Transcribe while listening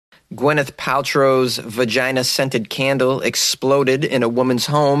Gwyneth Paltrow's vagina-scented candle exploded in a woman's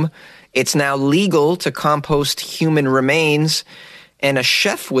home. It's now legal to compost human remains. And a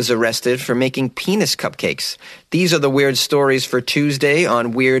chef was arrested for making penis cupcakes. These are the weird stories for Tuesday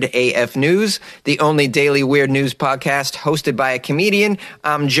on Weird AF News, the only daily weird news podcast hosted by a comedian.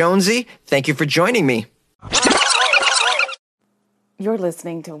 I'm Jonesy. Thank you for joining me. You're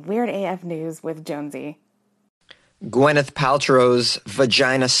listening to Weird AF News with Jonesy. Gwyneth Paltrow's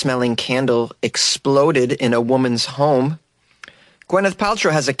vagina-smelling candle exploded in a woman's home. Gwyneth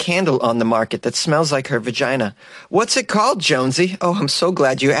Paltrow has a candle on the market that smells like her vagina. What's it called, Jonesy? Oh, I'm so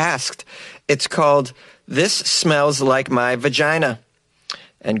glad you asked. It's called This Smells Like My Vagina.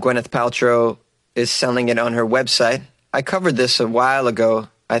 And Gwyneth Paltrow is selling it on her website. I covered this a while ago.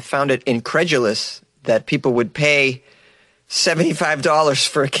 I found it incredulous that people would pay $75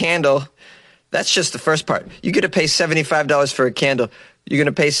 for a candle. That's just the first part. You get to pay $75 for a candle. You're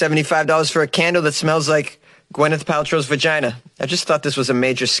going to pay $75 for a candle that smells like Gwyneth Paltrow's vagina. I just thought this was a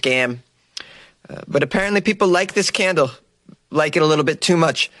major scam. But apparently people like this candle, like it a little bit too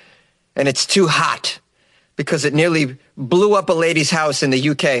much. And it's too hot because it nearly blew up a lady's house in the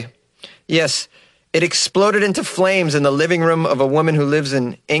UK. Yes, it exploded into flames in the living room of a woman who lives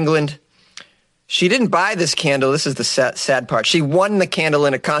in England. She didn't buy this candle. This is the sad part. She won the candle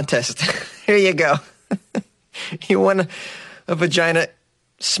in a contest. Here you go. You won a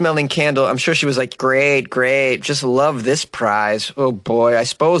vagina-smelling candle. I'm sure she was like, great, just love this prize. Oh, boy, I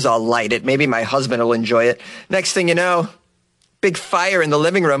suppose I'll light it. Maybe my husband will enjoy it. Next thing you know, big fire in the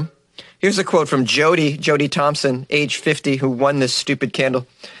living room. Here's a quote from Jody Thompson, age 50, who won this stupid candle.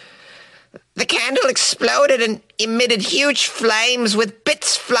 The candle exploded and emitted huge flames with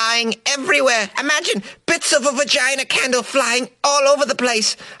bits flying everywhere. Imagine bits of a vagina candle flying all over the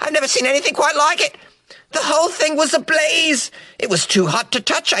place. I've never seen anything quite like it. The whole thing was ablaze. It was too hot to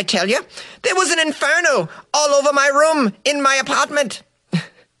touch, I tell you. There was an inferno all over my room in my apartment.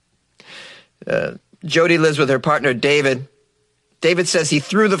 Jody lives with her partner, David. David says he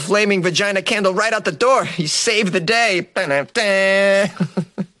threw the flaming vagina candle right out the door. He saved the day.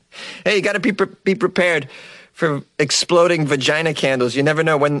 Hey, you got to be prepared for exploding vagina candles. You never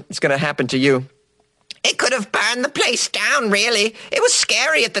know when it's going to happen to you. It could have burned the place down, really. It was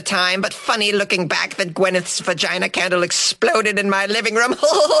scary at the time, but funny looking back that Gwyneth's vagina candle exploded in my living room.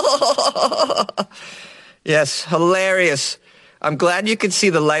 Yes, hilarious. I'm glad you could see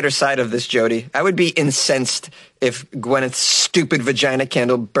the lighter side of this, Jody. I would be incensed if Gwyneth's stupid vagina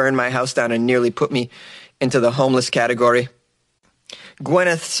candle burned my house down and nearly put me into the homeless category.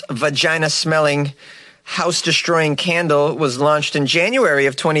 Gwyneth's vagina-smelling, house-destroying candle was launched in January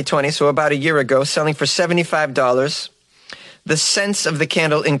of 2020, so about a year ago, selling for $75. The scents of the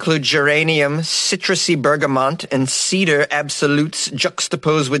candle include geranium, citrusy bergamot, and cedar absolutes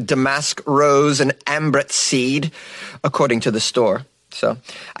juxtaposed with damask rose and ambrette seed, according to the store. So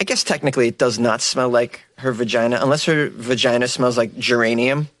I guess technically it does not smell like her vagina, unless her vagina smells like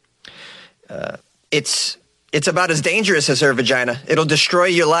geranium. It's about as dangerous as her vagina. It'll destroy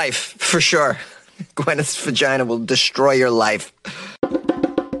your life, for sure. Gwyneth's vagina will destroy your life.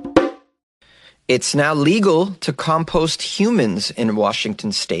 It's now legal to compost humans in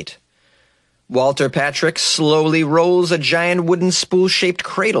Washington state. Walter Patrick slowly rolls a giant wooden spool-shaped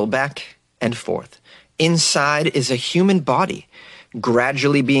cradle back and forth. Inside is a human body,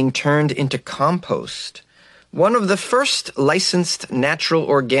 gradually being turned into compost. One of the first licensed natural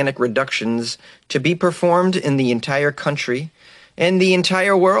organic reductions to be performed in the entire country and the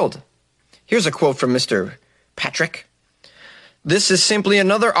entire world. Here's a quote from Mr. Patrick. This is simply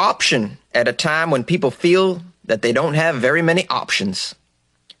another option at a time when people feel that they don't have very many options.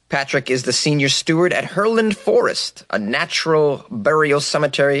 Patrick is the senior steward at Herland Forest, a natural burial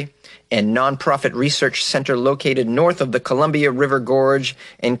cemetery and nonprofit research center located north of the Columbia River Gorge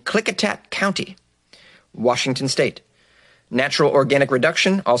in Klickitat County, Washington State. Natural Organic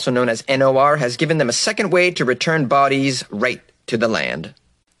Reduction, also known as NOR, has given them a second way to return bodies right to the land.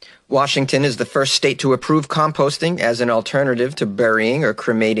 Washington is the first state to approve composting as an alternative to burying or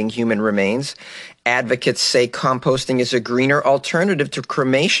cremating human remains. Advocates say composting is a greener alternative to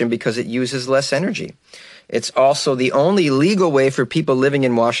cremation because it uses less energy. It's also the only legal way for people living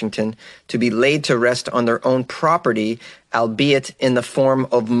in Washington to be laid to rest on their own property, albeit in the form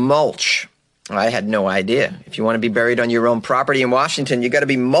of mulch. I had no idea. If you want to be buried on your own property in Washington, you got to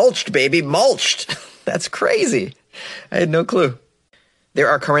be mulched, baby, mulched. That's crazy. I had no clue. There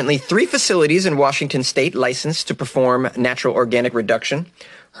are currently 3 facilities in Washington state licensed to perform natural organic reduction: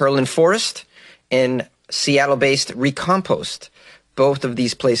 Herland Forest and Seattle-based Recompost. Both of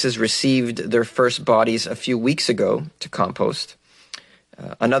these places received their first bodies a few weeks ago to compost.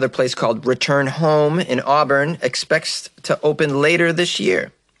 Another place called Return Home in Auburn expects to open later this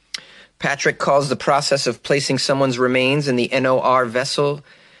year. Patrick calls the process of placing someone's remains in the NOR vessel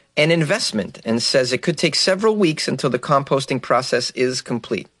an investment and says it could take several weeks until the composting process is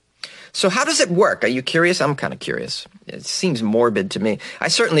complete. So how does it work? Are you curious? I'm kind of curious. It seems morbid to me. I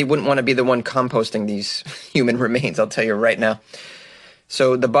certainly wouldn't want to be the one composting these human remains, I'll tell you right now.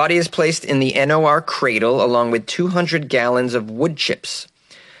 So the body is placed in the NOR cradle along with 200 gallons of wood chips.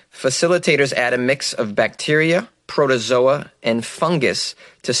 Facilitators add a mix of bacteria, protozoa, and fungus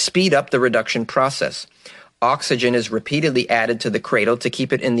to speed up the reduction process. Oxygen is repeatedly added to the cradle to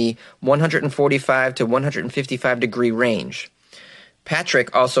keep it in the 145 to 155 degree range.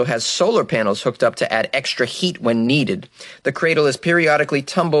 Patrick also has solar panels hooked up to add extra heat when needed. The cradle is periodically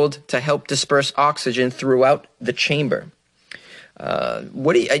tumbled to help disperse oxygen throughout the chamber. Are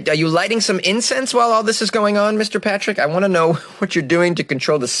you lighting some incense while all this is going on, Mr. Patrick? I want to know what you're doing to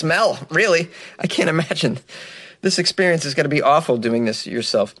control the smell. Really, I can't imagine. This experience is going to be awful doing this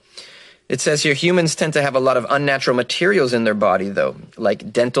yourself. It says here humans tend to have a lot of unnatural materials in their body, though,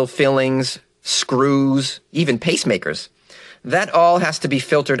 like dental fillings, screws, even pacemakers. That all has to be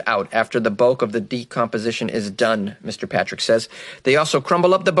filtered out after the bulk of the decomposition is done, Mr. Patrick says. They also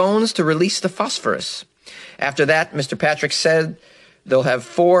crumble up the bones to release the phosphorus. After that, Mr. Patrick said they'll have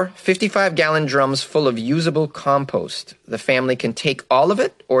 4 55-gallon drums full of usable compost. The family can take all of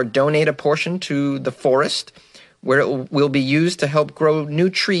it or donate a portion to the forest, where it will be used to help grow new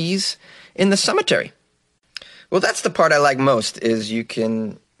trees in the cemetery. Well, that's the part I like most, is you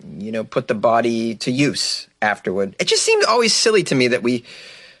can, put the body to use afterward. It just seemed always silly to me that we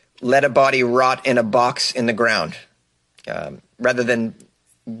let a body rot in a box in the ground, rather than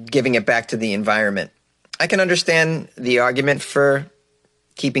giving it back to the environment. I can understand the argument for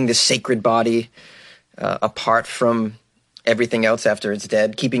keeping the sacred body apart from everything else after it's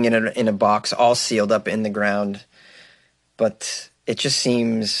dead, keeping it in a box all sealed up in the ground. But it just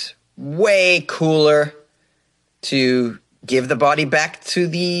seems way cooler to give the body back to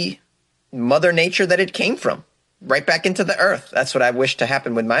the mother nature that it came from, right back into the earth. That's what I wish to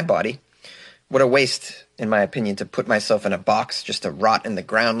happen with my body. What a waste, in my opinion, to put myself in a box just to rot in the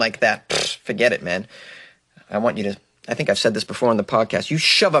ground like that. Pfft, forget it, man. I think I've said this before on the podcast, you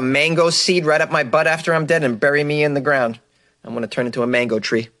shove a mango seed right up my butt after I'm dead and bury me in the ground. I'm going to turn into a mango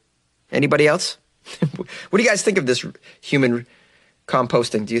tree. Anybody else? What do you guys think of this human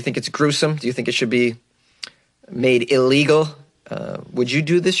composting? Do you think it's gruesome? Do you think it should be made illegal? Would you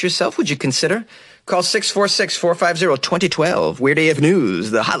do this yourself? Would you consider? Call 646-450-2012. Weird AF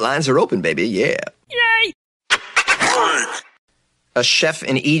News. The hotlines are open, baby. Yeah. Yay! A chef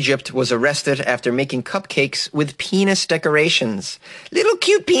in Egypt was arrested after making cupcakes with penis decorations. Little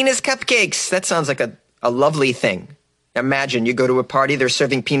cute penis cupcakes. That sounds like a lovely thing. Imagine you go to a party, they're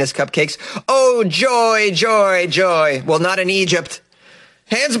serving penis cupcakes. Oh, joy, joy, joy. Well, not in Egypt.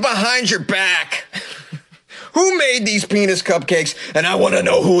 Hands behind your back. Who made these penis cupcakes? And I want to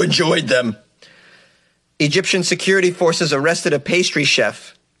know who enjoyed them. Egyptian security forces arrested a pastry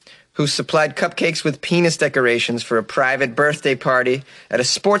chef who supplied cupcakes with penis decorations for a private birthday party at a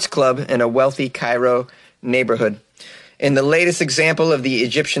sports club in a wealthy Cairo neighborhood. In the latest example of the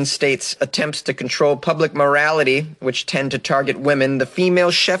Egyptian state's attempts to control public morality, which tend to target women, the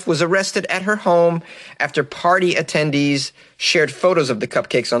female chef was arrested at her home after party attendees shared photos of the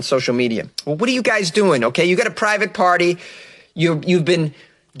cupcakes on social media. Well, what are you guys doing, okay? You got a private party. You've been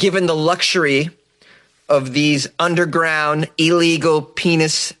given the luxury of these underground, illegal,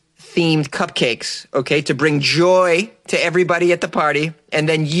 penis-themed cupcakes, okay, to bring joy to everybody at the party. And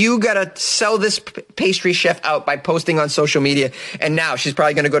then you got to sell this pastry chef out by posting on social media. And now she's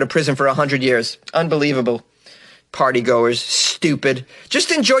probably going to go to prison for 100 years. Unbelievable. Partygoers. Stupid. Just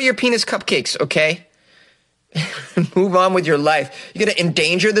enjoy your penis cupcakes, okay? Move on with your life. You're going to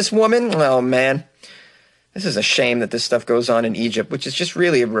endanger this woman? Oh, man. This is a shame that this stuff goes on in Egypt, which is just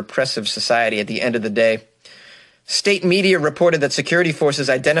really a repressive society at the end of the day. State media reported that security forces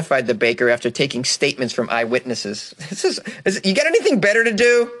identified the baker after taking statements from eyewitnesses. You got anything better to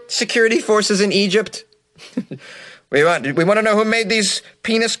do, security forces in Egypt? We want to know who made these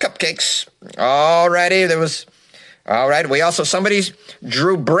penis cupcakes. All right. Somebody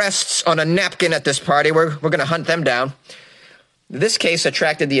drew breasts on a napkin at this party. We're going to hunt them down. This case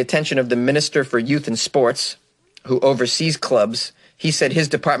attracted the attention of the Minister for Youth and Sports, who oversees clubs. He said his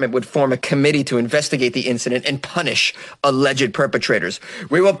department would form a committee to investigate the incident and punish alleged perpetrators.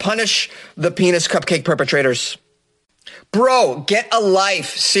 We will punish the penis cupcake perpetrators. Bro, get a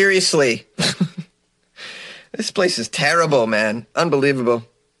life. Seriously. This place is terrible, man. Unbelievable.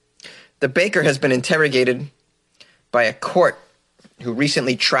 The baker has been interrogated by a court who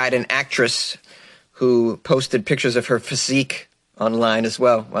recently tried an actress who posted pictures of her physique online as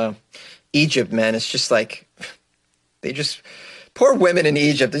well. Wow. Egypt, man, it's just like, poor women in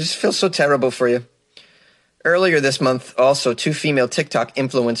Egypt, they just feel so terrible for you. Earlier this month, also, 2 female TikTok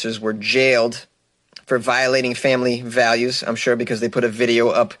influencers were jailed for violating family values. I'm sure because they put a video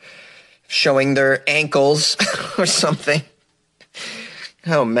up showing their ankles or something.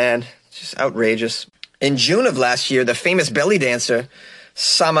 Oh, man, just outrageous. In June of last year, the famous belly dancer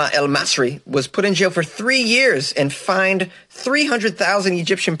Sama El Masri was put in jail for 3 years and fined 300,000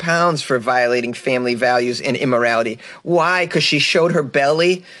 Egyptian pounds for violating family values and immorality. Why? Because she showed her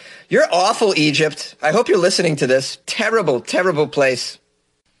belly? You're awful, Egypt. I hope you're listening to this. Terrible, terrible place.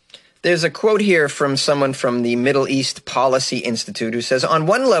 There's a quote here from someone from the Middle East Policy Institute who says, on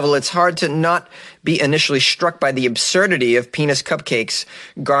one level, it's hard to not be initially struck by the absurdity of penis cupcakes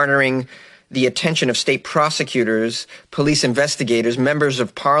garnering the attention of state prosecutors, police investigators, members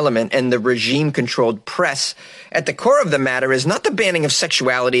of parliament, and the regime-controlled press. At the core of the matter is not the banning of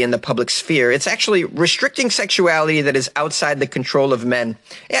sexuality in the public sphere. It's actually restricting sexuality that is outside the control of men.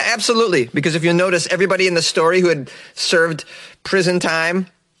 Yeah, absolutely. Because if you notice, everybody in the story who had served prison time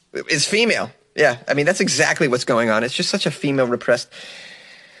is female. Yeah, I mean, that's exactly what's going on. It's just such a female-repressed.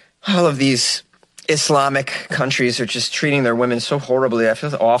 All of these Islamic countries are just treating their women so horribly. I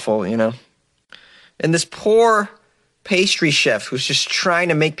feel awful, you know. And this poor pastry chef who's just trying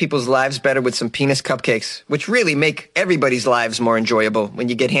to make people's lives better with some penis cupcakes, which really make everybody's lives more enjoyable when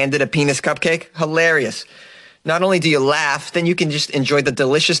you get handed a penis cupcake. Hilarious. Not only do you laugh, then you can just enjoy the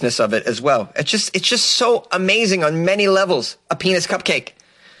deliciousness of it as well. It's just so amazing on many levels, a penis cupcake.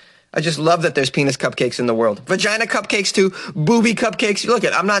 I just love that there's penis cupcakes in the world. Vagina cupcakes too, booby cupcakes. Look,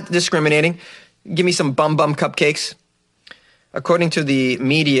 I'm not discriminating. Give me some bum cupcakes. According to the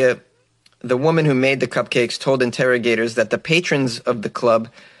media, the woman who made the cupcakes told interrogators that the patrons of the club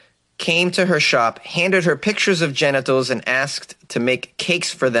came to her shop, handed her pictures of genitals, and asked to make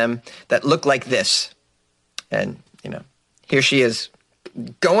cakes for them that look like this. And, you know, here she is,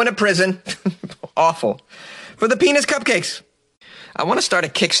 going to prison. Awful. For the penis cupcakes. I want to start a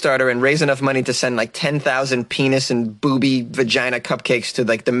Kickstarter and raise enough money to send like 10,000 penis and booby vagina cupcakes to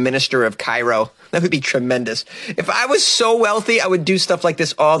like the minister of Cairo. That would be tremendous. If I was so wealthy, I would do stuff like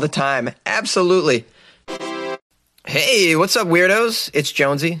this all the time. Absolutely. Hey, what's up, weirdos? It's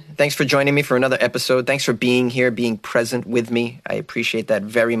Jonesy. Thanks for joining me for another episode. Thanks for being here, being present with me. I appreciate that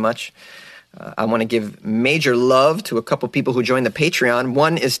very much. I want to give major love to a couple people who joined the Patreon.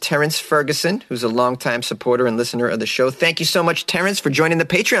 One is Terrence Ferguson, who's a longtime supporter and listener of the show. Thank you so much, Terrence, for joining the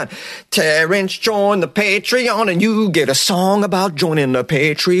Patreon. Terrence, join the Patreon, and you get a song about joining the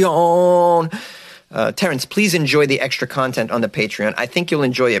Patreon. Terrence, please enjoy the extra content on the Patreon. I think you'll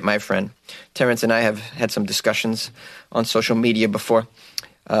enjoy it, my friend. Terrence and I have had some discussions on social media before.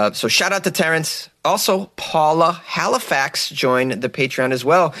 So shout out to Terrence. Also, Paula Halifax joined the Patreon as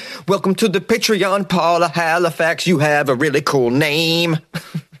well. Welcome to the Patreon, Paula Halifax. You have a really cool name.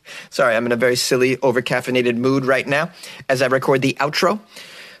 Sorry, I'm in a very silly, over-caffeinated mood right now as I record the outro.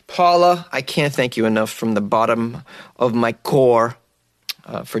 Paula, I can't thank you enough from the bottom of my core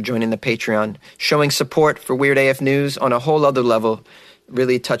for joining the Patreon. Showing support for Weird AF News on a whole other level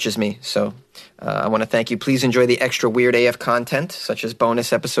really touches me. So I want to thank you. Please enjoy the extra Weird AF content, such as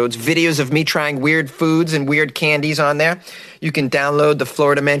bonus episodes, videos of me trying weird foods and weird candies on there. You can download the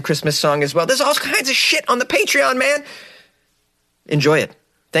Florida Man Christmas song as well. There's all kinds of shit on the Patreon, man. Enjoy it.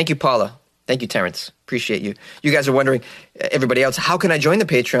 Thank you, Paula. Thank you, Terrence. Appreciate you. You guys are wondering, everybody else, how can I join the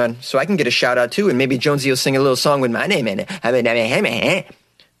Patreon so I can get a shout out too? And maybe Jonesy will sing a little song with my name in it.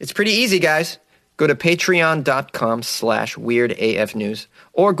 It's pretty easy, guys. Go to patreon.com/weirdafnews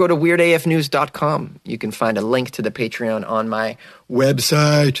or go to weirdafnews.com. You can find a link to the Patreon on my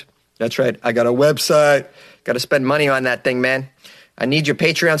website. That's right. I got a website. Got to spend money on that thing, man. I need your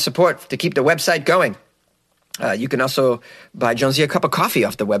Patreon support to keep the website going. You can also buy Jonesy a cup of coffee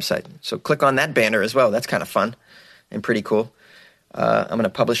off the website. So click on that banner as well. That's kind of fun and pretty cool. I'm going to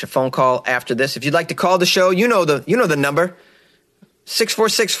publish a phone call after this. If you'd like to call the show, you know the number.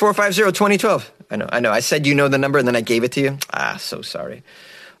 646-450-2012. I know. I said you know the number and then I gave it to you. So sorry.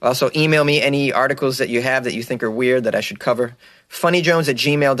 Also, email me any articles that you have that you think are weird that I should cover.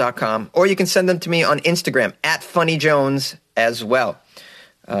 funnyjones@gmail.com. Or you can send them to me on Instagram @funnyjones as well.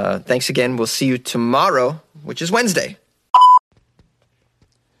 Thanks again. We'll see you tomorrow, which is Wednesday.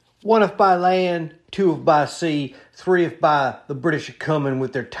 1 if by land, 2 if by sea, 3 if by the British are coming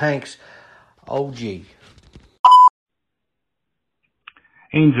with their tanks. Oh, gee.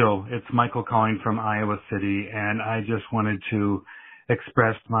 Angel, it's Michael calling from Iowa City, and I just wanted to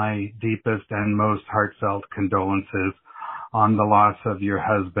express my deepest and most heartfelt condolences on the loss of your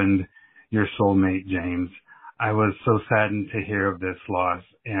husband, your soulmate, James. I was so saddened to hear of this loss,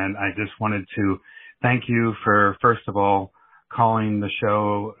 and I just wanted to thank you for, first of all, calling the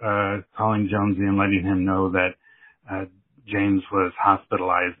show, calling Jonesy and letting him know that James was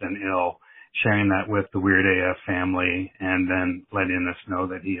hospitalized and ill, sharing that with the Weird AF family, and then letting us know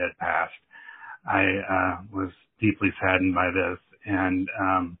that he had passed. I was deeply saddened by this, and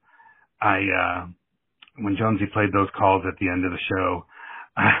when Jonesy played those calls at the end of the show,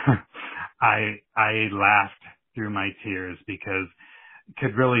 I laughed through my tears because I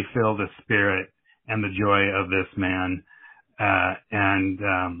could really feel the spirit and the joy of this man. And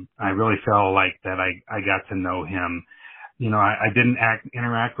I really felt like that I got to know him. You know, I didn't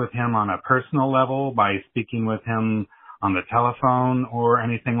interact with him on a personal level by speaking with him on the telephone or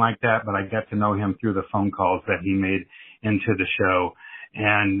anything like that, but I got to know him through the phone calls that he made into the show.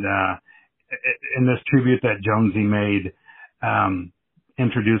 And in this tribute that Jonesy made,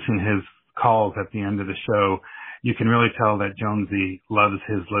 introducing his calls at the end of the show, you can really tell that Jonesy loves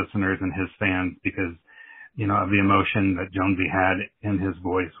his listeners and his fans because, you know, of the emotion that Jonesy had in his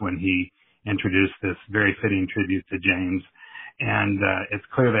voice when he introduced this very fitting tribute to James. And it's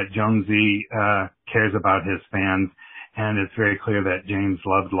clear that Jonesy cares about his fans, and it's very clear that James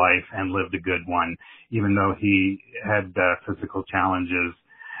loved life and lived a good one, even though he had physical challenges.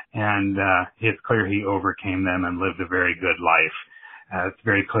 And it's clear he overcame them and lived a very good life. It's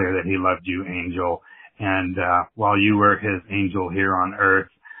very clear that he loved you, Angel. And while you were his angel here on earth,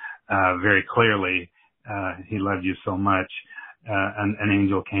 very clearly, he loved you so much. An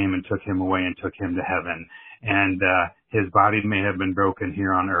angel came and took him away and took him to heaven. And his body may have been broken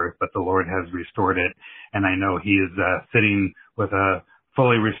here on earth, but the Lord has restored it. And I know he is sitting with a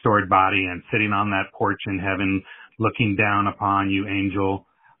fully restored body and sitting on that porch in heaven, looking down upon you, Angel,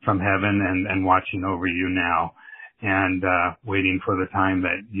 from heaven and watching over you now, and waiting for the time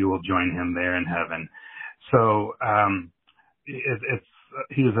that you will join him there in heaven. So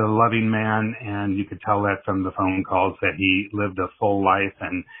he was a loving man, and you could tell that from the phone calls that he lived a full life,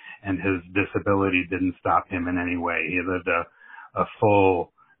 and his disability didn't stop him in any way. He lived a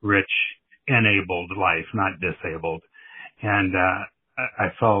full, rich, enabled life, not disabled. And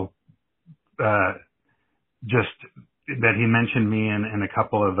I felt just that he mentioned me in a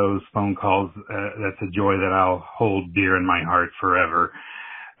couple of those phone calls. That's a joy that I'll hold dear in my heart forever.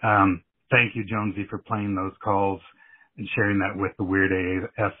 Thank you, Jonesy, for playing those calls and sharing that with the Weird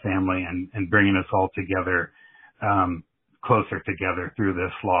AF family and bringing us all together, closer together through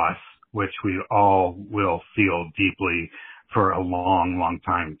this loss, which we all will feel deeply for a long, long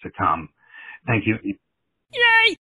time to come. Thank you. Yay!